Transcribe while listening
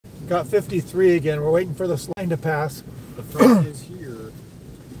Got 53 again. We're waiting for this line to pass. The front is here.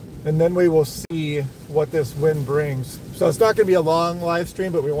 And then we will see what this wind brings. So it's not going to be a long live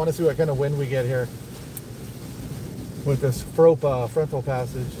stream, but we want to see what kind of wind we get here with this frontal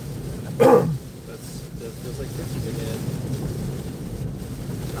passage. That feels like 50s again.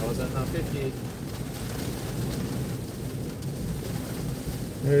 How was that not 50?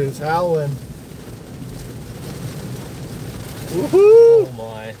 There's howling. Woohoo! Oh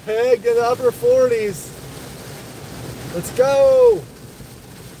my. Pegged in the upper 40s. Let's go!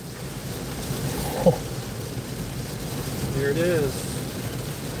 Oh. Here it is.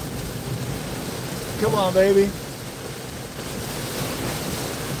 Come on, baby.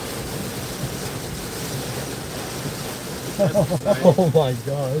 Oh my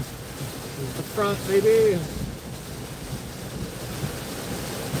gosh. Here's the front, baby.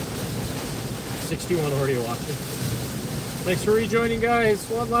 61 already watching. Thanks for rejoining, guys.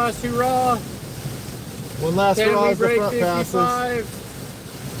 One last hurrah. One last hurrah as the front 55? passes.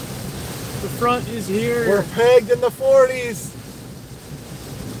 The front is here. We're pegged in the 40s.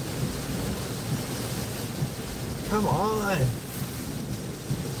 Come on.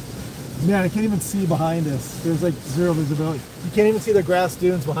 Man, I can't even see behind us. There's like zero visibility. You can't even see the grass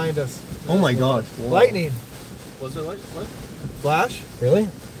dunes behind us. Oh my gosh. Lightning. Was there light? What? Flash? Really?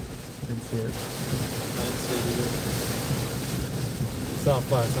 Didn't see it. I didn't see it either. It's not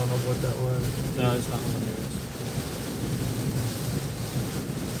flash. I don't know what that was. No, it's not on the news.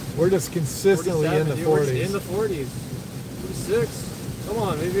 We're just consistently in the 40s. We're just in the 40s. 46. Come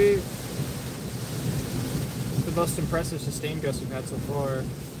on, maybe. It's the most impressive sustained gust we've had so far.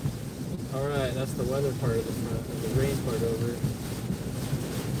 Alright, that's the weather part of the front, the rain part over.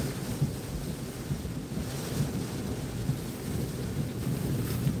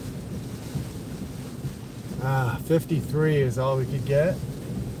 Ah, 53 is all we could get.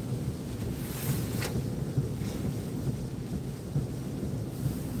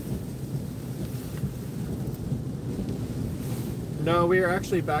 No, we are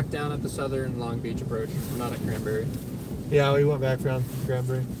actually back down at the southern Long Beach approach. We're not at Cranberry. Yeah, we went back around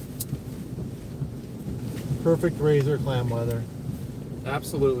Cranberry. Perfect razor clam weather.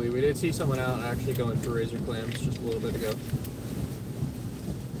 Absolutely. We did see someone out actually going for razor clams just a little bit ago.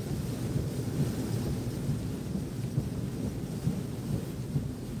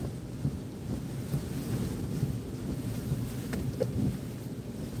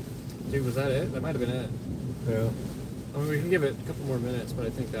 Dude, was that it? That might have been it. Yeah. I mean, we can give it a couple more minutes, but I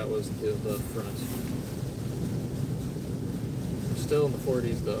think that was the front. We're still in the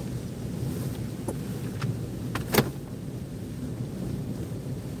 40s, though.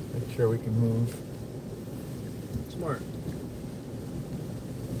 Make sure we can move. Smart.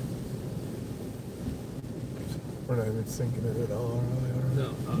 We're not even sinking it at all, really, are we?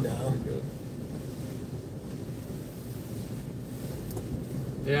 No. Very good.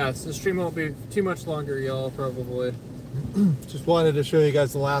 Yeah, so the stream won't be too much longer, y'all, probably. Just wanted to show you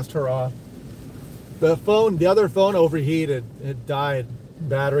guys the last hurrah. The other phone overheated. It died.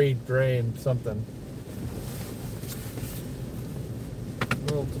 Battery drained, something.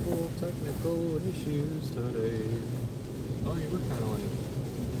 Multiple technical issues today. Oh, you were kind of like...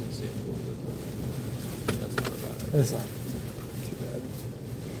 Let's see. That's not bad. It's not too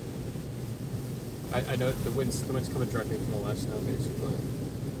bad. I know the wind's coming directly from the west now, basically.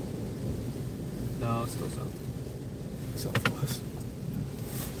 No, it's still south. Southwest.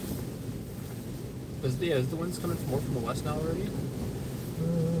 Is the wind's coming more from the west now already?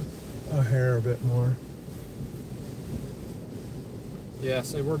 A hair a bit more. Yeah,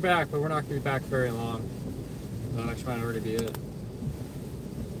 so we're back, but we're not going to be back very long. That actually might already be it.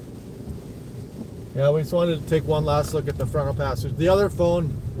 Yeah, we just wanted to take one last look at the frontal passage. The other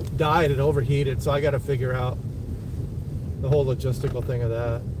phone died and overheated, so I got to figure out the whole logistical thing of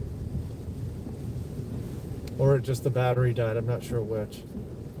that. Or just the battery died, I'm not sure which.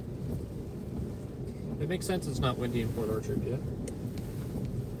 It makes sense it's not windy in Port Orchard yet.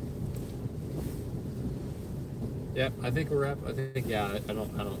 Yep, I think we're up. I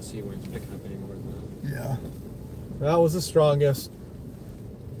don't see winds picking up anymore than that. Yeah. That was the strongest.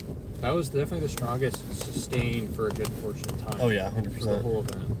 That was definitely the strongest sustained for a good portion of time. Oh yeah, 100%. The 100%. whole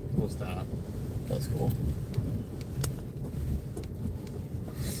event was that. That's cool.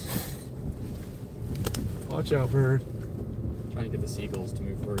 Watch out, bird. Trying to get the seagulls to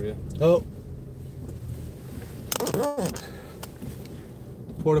move for you. Oh.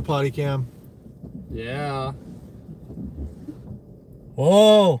 Porta potty cam. Yeah.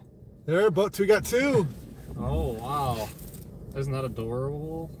 Whoa! There, but we got two. Oh wow. Isn't that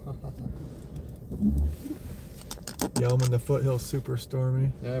adorable? Yelm in the foothills, super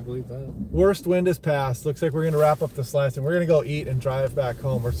stormy. Yeah, I believe that. Worst wind is past. Looks like we're going to wrap up this last and we're going to go eat and drive back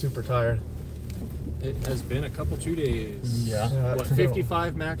home. We're super tired. It has been a couple 2 days. Yeah. What,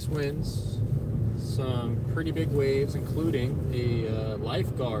 55 max winds, some pretty big waves, including a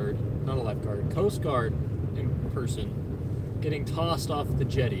Coast Guard in person getting tossed off the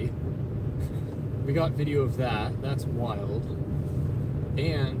jetty. We got video of that. That's wild.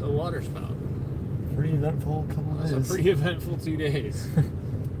 And a water spout. Pretty eventful couple That's days. a pretty eventful 2 days.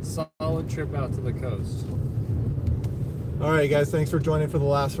 Solid trip out to the coast. All right, guys. Thanks for joining for the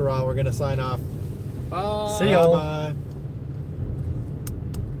last hurrah. We're going to sign off. Bye. See y'all. Bye.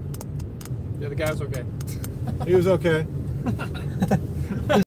 Yeah, the guy was okay. He was okay.